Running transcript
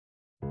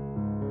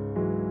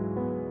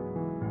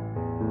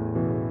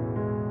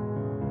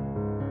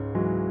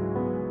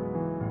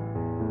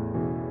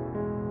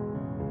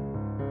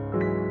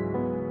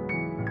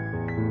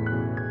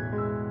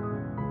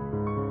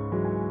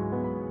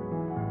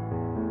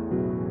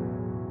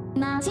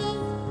街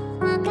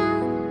明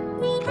か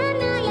り華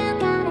や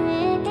かれ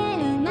て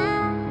る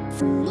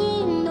水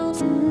の冷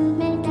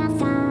た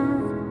さ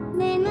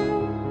眠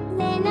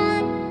れな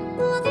い午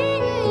前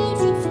に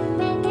全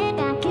てが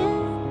急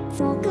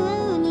速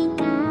に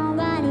変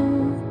わる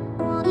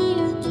降りる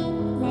き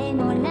れの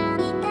ライ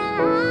タ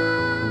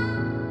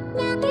ー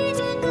焼けつ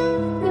く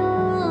よ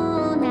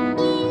うな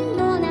陰の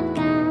中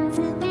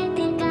全て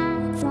が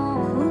そ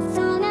う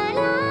嘘なら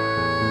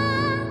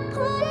本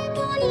当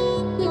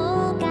によ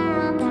か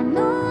ったの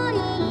に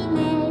ね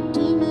君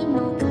の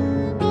首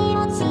を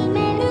絞め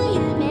る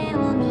夢を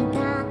見た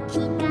光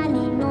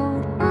の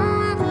溢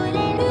れ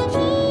る昼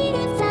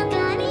下が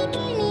り君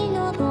の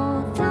細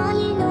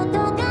いのと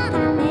か跳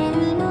ねる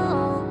の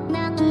を泣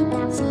き出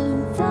し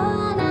そう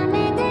な目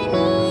で見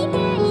て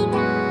いた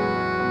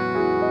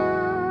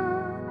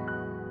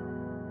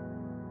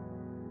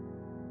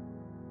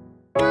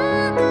か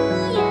く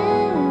い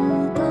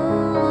う頃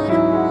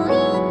に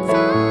さ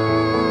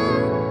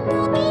飛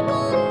び込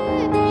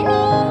んでみ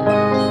た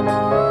いと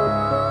思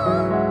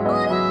う真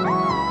っ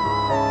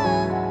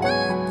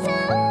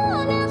青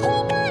な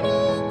光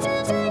包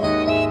ま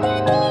れて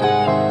きれ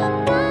い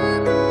か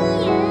く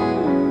いう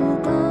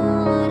頃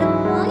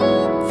に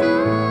さ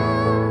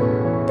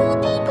飛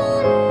び込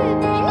ん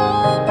でみ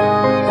た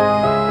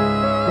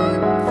ら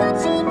そ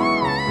したら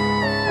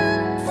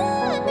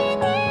全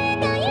て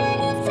が許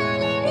さ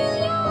れる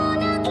よう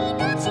な気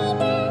がし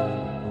て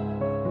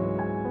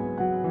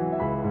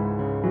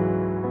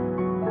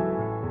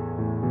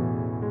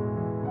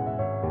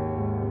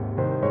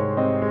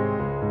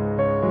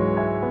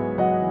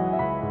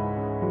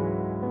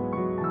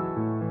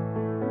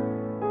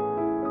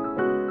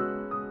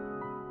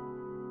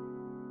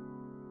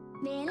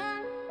ベラ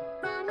ン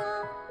ダの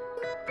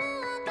向こ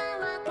う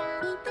側階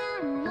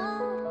段を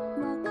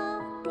登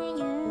って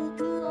ゆく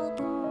音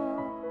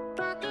か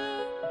け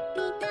び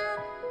た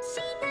し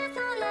た空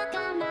が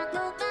窓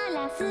ガ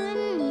ラス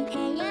に部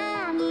屋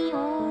に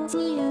落ち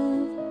る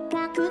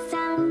拡散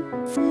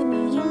する